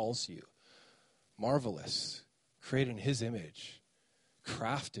Scripture calls you. Marvelous, created in his image,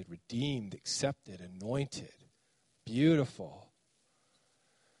 crafted, redeemed, accepted, anointed, beautiful.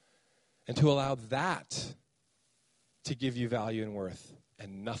 And to allow that to give you value and worth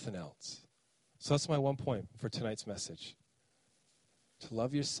and nothing else. So that's my one point for tonight's message. To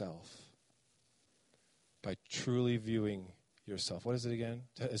love yourself by truly viewing yourself. What is it again?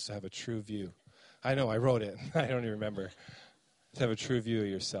 Is to have a true view. I know, I wrote it. I don't even remember. To have a true view of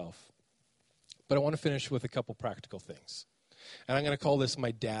yourself. But I want to finish with a couple practical things. And I'm going to call this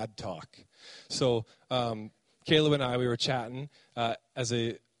my dad talk. So Caleb and I, we were chatting. I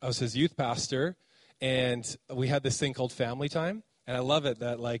was his youth pastor, and we had this thing called family time. And I love it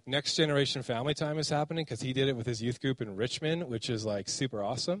that, like, next generation family time is happening because he did it with his youth group in Richmond, which is, like, super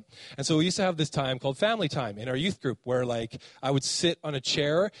awesome. And so we used to have this time called family time in our youth group where, like, I would sit on a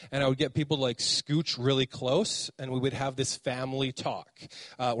chair and I would get people to, like, scooch really close and we would have this family talk.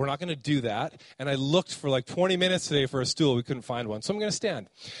 We're not going to do that. And I looked for, like, 20 minutes today for a stool. We couldn't find one. So I'm going to stand.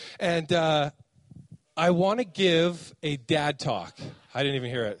 And I want to give a dad talk. I didn't even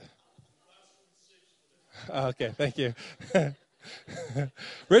hear it. Okay, thank you.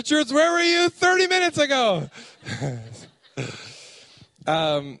 Richards, where were you 30 minutes ago?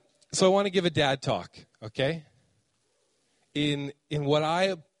 So I want to give a dad talk, okay? In what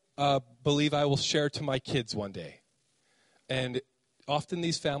I believe I will share to my kids one day. And often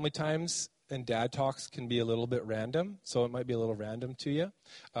these family times and dad talks can be a little bit random, so it might be a little random to you.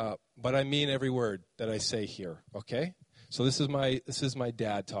 But I mean every word that I say here, okay? So this is my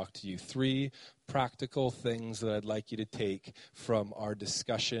dad talk to you. 3 practical things that I'd like you to take from our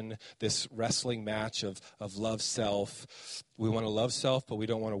discussion, this wrestling match of love self. We want to love self, but we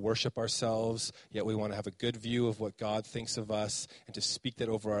don't want to worship ourselves, yet we want to have a good view of what God thinks of us and to speak that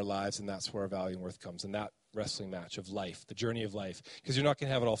over our lives, and that's where our value and worth comes, in that wrestling match of life, the journey of life, because you're not going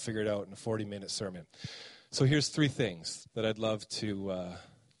to have it all figured out in a 40-minute sermon. So here's 3 things that I'd love to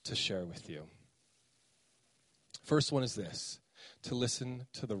share with you. First one is this: to listen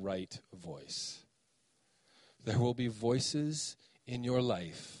to the right voice. There will be voices in your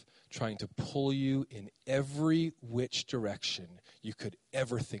life trying to pull you in every which direction you could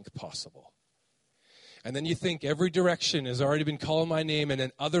ever think possible. And then you think every direction has already been calling my name, and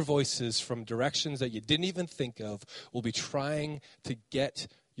then other voices from directions that you didn't even think of will be trying to get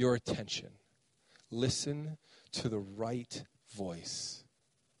your attention. Listen to the right voice.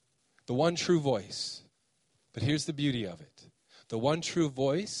 The one true voice. But here's the beauty of it. The one true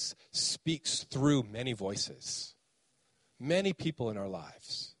voice speaks through many voices. Many people in our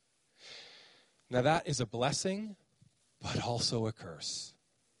lives. Now that is a blessing, but also a curse.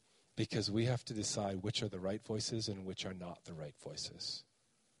 Because we have to decide which are the right voices and which are not the right voices.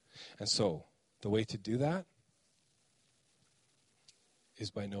 And so, the way to do that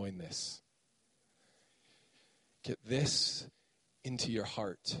is by knowing this. Get this into your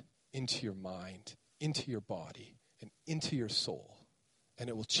heart, into your mind, into your body, and into your soul. And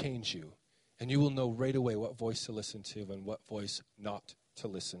it will change you. And you will know right away what voice to listen to and what voice not to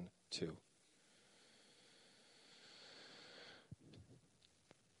listen to.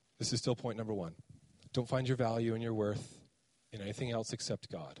 This is still point number 1. Don't find your value and your worth in anything else except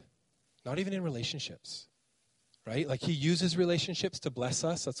God. Not even in relationships. right? Like he uses relationships to bless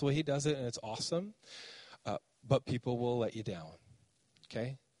us. That's the way he does it, and it's awesome. But people will let you down,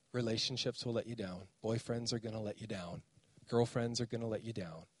 okay? Relationships will let you down. Boyfriends are going to let you down. Girlfriends are going to let you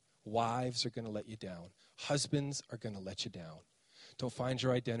down. Wives are going to let you down. Husbands are going to let you down. Don't find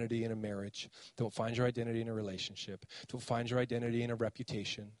your identity in a marriage. Don't find your identity in a relationship. Don't find your identity in a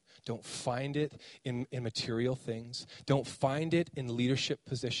reputation. Don't find it in material things. Don't find it in leadership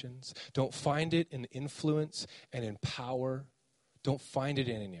positions. Don't find it in influence and in power. Don't find it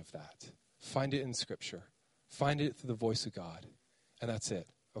in any of that. Find it in Scripture. Find it through the voice of God. And that's it,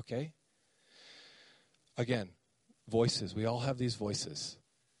 okay? Again, voices. We all have these voices.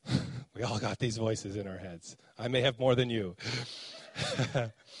 We all got these voices in our heads. I may have more than you.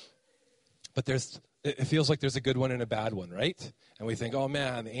 But it feels like there's a good one and a bad one, right? And we think, oh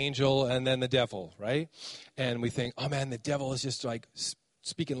man, the angel and then the devil, right? And we think, oh man, the devil is just like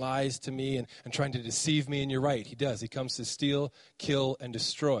speaking lies to me and trying to deceive me. And you're right, he does. He comes to steal, kill, and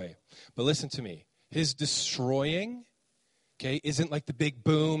destroy. But listen to me. His destroying, okay, isn't like the big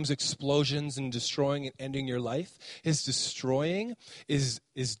booms, explosions, and destroying and ending your life. His destroying is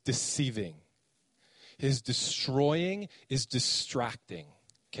deceiving. His destroying is distracting,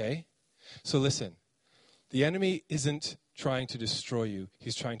 okay? So listen, the enemy isn't trying to destroy you.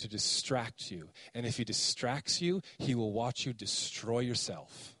 He's trying to distract you. And if he distracts you, he will watch you destroy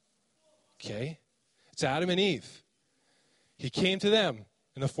yourself, okay? It's Adam and Eve. He came to them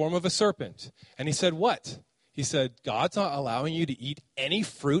in the form of a serpent. And he said, what? He said, God's not allowing you to eat any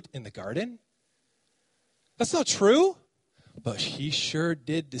fruit in the garden? That's not true. But he sure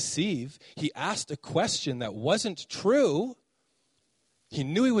did deceive. He asked a question that wasn't true. He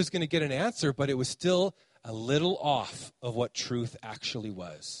knew he was going to get an answer, but it was still a little off of what truth actually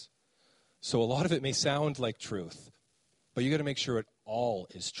was. So a lot of it may sound like truth, but you got to make sure it all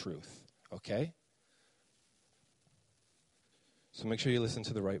is truth, okay? So make sure you listen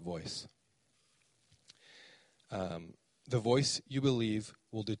to the right voice. The voice you believe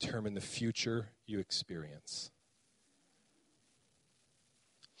will determine the future you experience.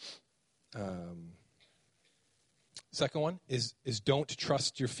 Second one is don't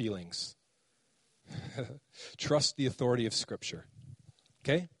trust your feelings. Trust the authority of Scripture.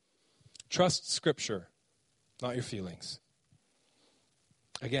 Okay? Trust Scripture, not your feelings.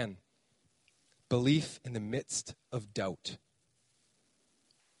 Again, belief in the midst of doubt.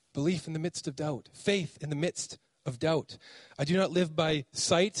 Belief in the midst of doubt. Faith in the midst of doubt. I do not live by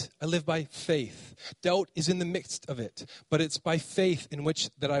sight, I live by faith. Doubt is in the midst of it, but it's by faith in which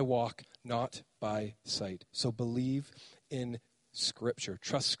that I walk, not by sight. So believe in Scripture.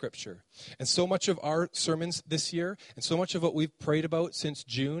 Trust Scripture. And so much of our sermons this year, and so much of what we've prayed about since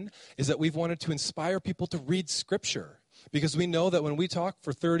June, is that we've wanted to inspire people to read Scripture. Because we know that when we talk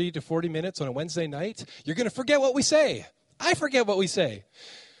for 30 to 40 minutes on a Wednesday night, you're going to forget what we say. I forget what we say.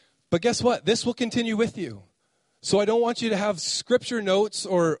 But guess what? This will continue with you. So I don't want you to have sermon notes.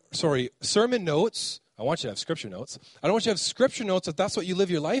 I want you to have Scripture notes. I don't want you to have Scripture notes if that's what you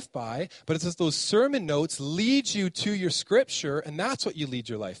live your life by, but it says those sermon notes lead you to your Scripture, and that's what you lead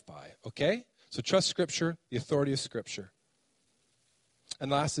your life by, okay? So trust Scripture, the authority of Scripture.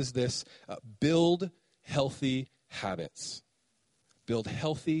 And last is this, build healthy habits. Build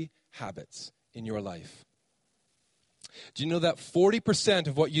healthy habits in your life. Do you know that 40%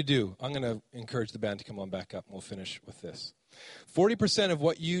 of what you do, I'm going to encourage the band to come on back up and we'll finish with this. 40% of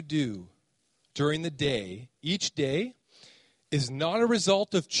what you do during the day, each day, is not a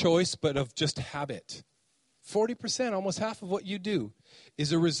result of choice but of just habit. 40%, almost half of what you do,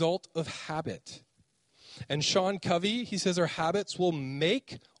 is a result of habit. And Sean Covey, he says our habits will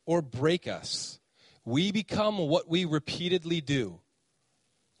make or break us. We become what we repeatedly do.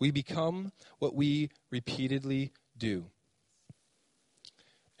 We become what we repeatedly do.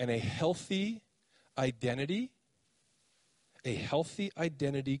 And a healthy identity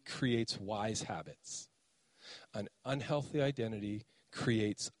creates wise habits. An unhealthy identity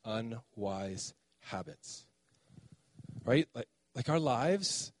creates unwise habits. Right? Like our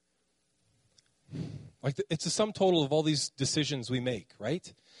lives, it's a sum total of all these decisions we make,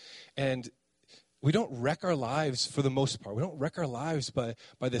 right? And we don't wreck our lives for the most part. We don't wreck our lives by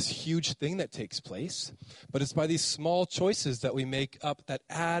this huge thing that takes place, but it's by these small choices that we make up that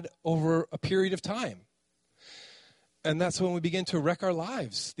add over a period of time. And that's when we begin to wreck our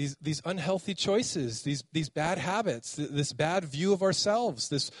lives. These unhealthy choices, these bad habits, this bad view of ourselves,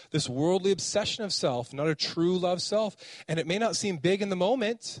 this worldly obsession of self, not a true love self. And it may not seem big in the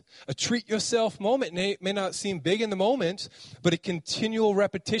moment. A treat yourself moment may not seem big in the moment, but a continual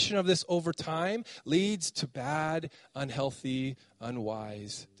repetition of this over time leads to bad, unhealthy,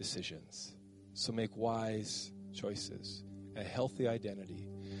 unwise decisions. So make wise choices, a healthy identity.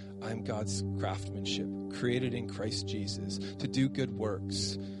 I'm God's craftsmanship, created in Christ Jesus to do good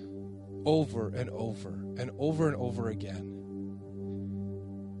works over and over and over and over again.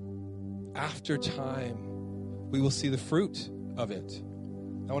 After time, we will see the fruit of it.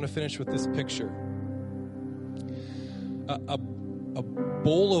 I want to finish with this picture. A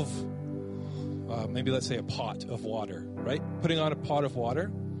bowl of, maybe let's say a pot of water, right? Putting on a pot of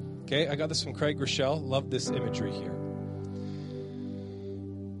water. Okay, I got this from Craig Rochelle. Love this imagery here.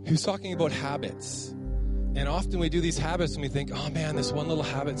 He was talking about habits. And often we do these habits and we think, oh man, this one little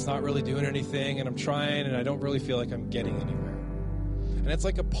habit's not really doing anything, and I'm trying and I don't really feel like I'm getting anywhere. And it's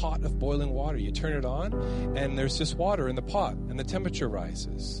like a pot of boiling water. You turn it on and there's just water in the pot and the temperature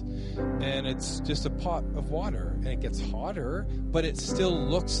rises. And it's just a pot of water and it gets hotter, but it still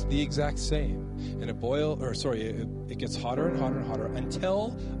looks the exact same. And it gets hotter and hotter and hotter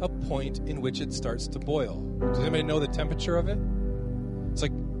until a point in which it starts to boil. Does anybody know the temperature of it? It's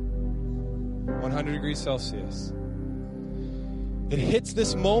like 100 degrees Celsius. It hits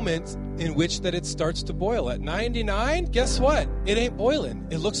this moment in which that it starts to boil. At 99, guess what? It ain't boiling.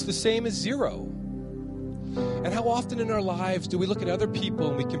 It looks the same as 0. And how often in our lives do we look at other people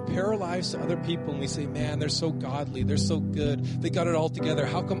and we compare our lives to other people and we say, man, they're so godly, they're so good, they got it all together.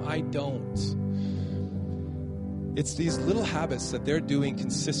 How come I don't? It's these little habits that they're doing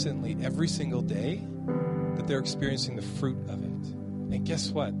consistently every single day that they're experiencing the fruit of it. And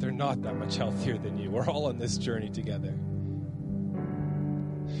guess what? They're not that much healthier than you. We're all on this journey together.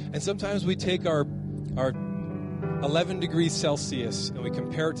 And sometimes we take our 11 degrees Celsius and we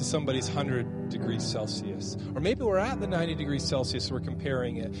compare it to somebody's 100 degrees Celsius. Or maybe we're at the 90 degrees Celsius and we're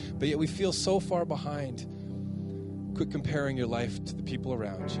comparing it, but yet we feel so far behind. Quit comparing your life to the people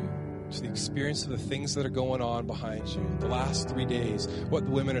around you, to the experience of the things that are going on behind you. The last 3 days, what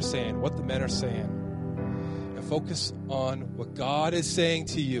the women are saying, what the men are saying. And focus on what God is saying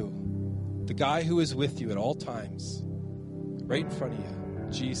to you. The guy who is with you at all times, right in front of you.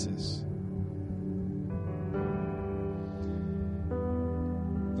 Jesus.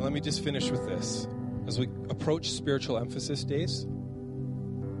 Now let me just finish with this. As we approach spiritual emphasis days,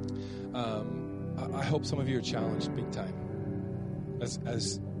 I hope some of you are challenged big time.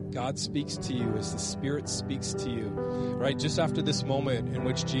 As God speaks to you, as the Spirit speaks to you, right? Just after this moment in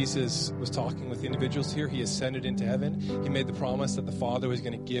which Jesus was talking with individuals here, he ascended into heaven. He made the promise that the Father was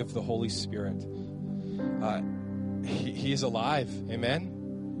going to give the Holy Spirit. He is alive. Amen?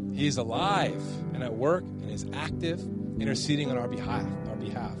 He is alive and at work and is active, interceding on our behalf.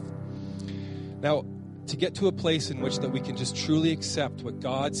 Now, to get to a place in which that we can just truly accept what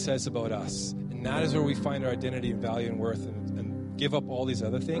God says about us, and that is where we find our identity and value and worth, and give up all these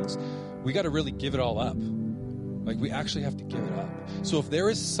other things, we got to really give it all up. Like, we actually have to give it up. So if there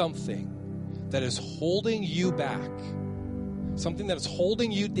is something that is holding you back, something that is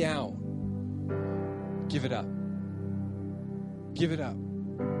holding you down, give it up. Give it up.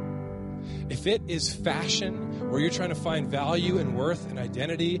 If it is fashion, where you're trying to find value and worth and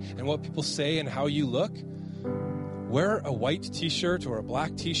identity and what people say and how you look, wear a white t-shirt or a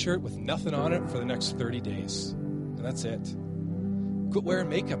black t-shirt with nothing on it for the next 30 days. And that's it. Quit wearing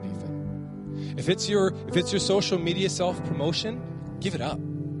makeup even. If it's your social media self-promotion, give it up.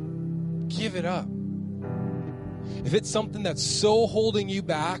 Give it up. If it's something that's so holding you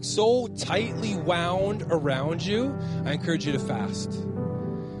back, so tightly wound around you, I encourage you to fast.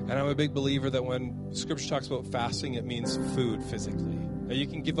 And I'm a big believer that when Scripture talks about fasting, it means food physically. Now, you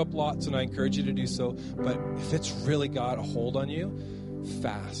can give up lots, and I encourage you to do so, but if it's really got a hold on you,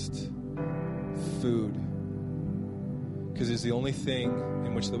 fast. Food. Because it's the only thing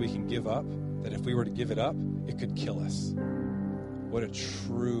in which that we can give up, that if we were to give it up, it could kill us. What a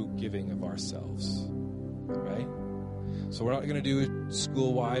true giving of ourselves. Right? So we're not going to do it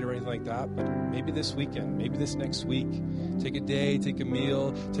school-wide or anything like that, but maybe this weekend, maybe this next week, take a day, take a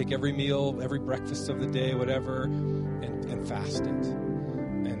meal, take every meal, every breakfast of the day, whatever, and fast it.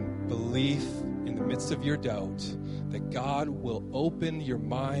 And belief in the midst of your doubt that God will open your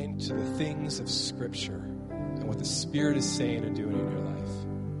mind to the things of Scripture and what the Spirit is saying and doing in your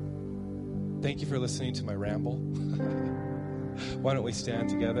life. Thank you for listening to my ramble. Why don't we stand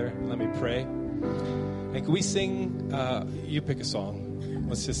together and let me pray. And can we sing, you pick a song.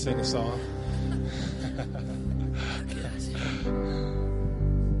 Let's just sing a song.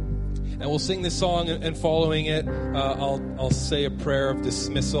 And we'll sing this song, and following it, I'll say a prayer of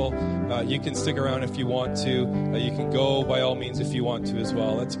dismissal. You can stick around if you want to. You can go by all means if you want to as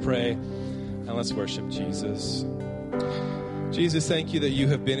well. Let's pray and let's worship Jesus. Jesus, thank you that you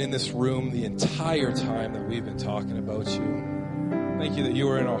have been in this room the entire time that we've been talking about you. Thank you that you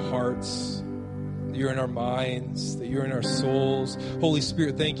are in our hearts. that you're in our minds, that you're in our souls. Holy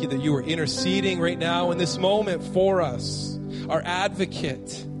Spirit, thank you that you are interceding right now in this moment for us, our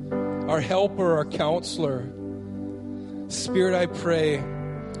advocate, our helper, our counselor. Spirit, I pray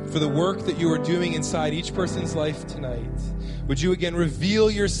for the work that you are doing inside each person's life tonight. Would you again reveal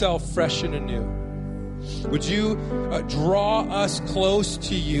yourself fresh and anew? Would you draw us close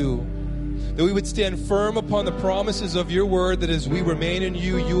to you, that we would stand firm upon the promises of your word, that as we remain in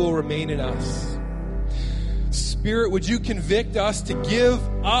you, you will remain in us. Spirit, would you convict us to give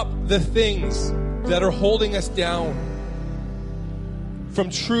up the things that are holding us down from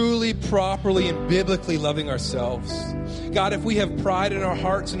truly, properly, and biblically loving ourselves? God, if we have pride in our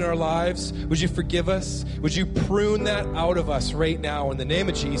hearts and in our lives, would you forgive us? Would you prune that out of us right now in the name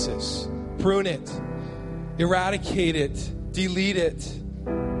of Jesus? Prune it, eradicate it, delete it,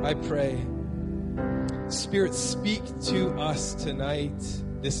 I pray. Spirit, speak to us tonight,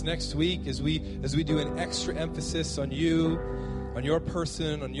 this next week, as we do an extra emphasis on you, on your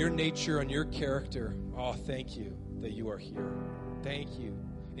person, on your nature, on your character. Oh, thank you that you are here. Thank you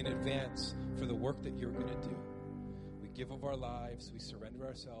in advance for the work that you're going to do. We give of our lives. We surrender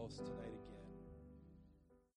ourselves tonight.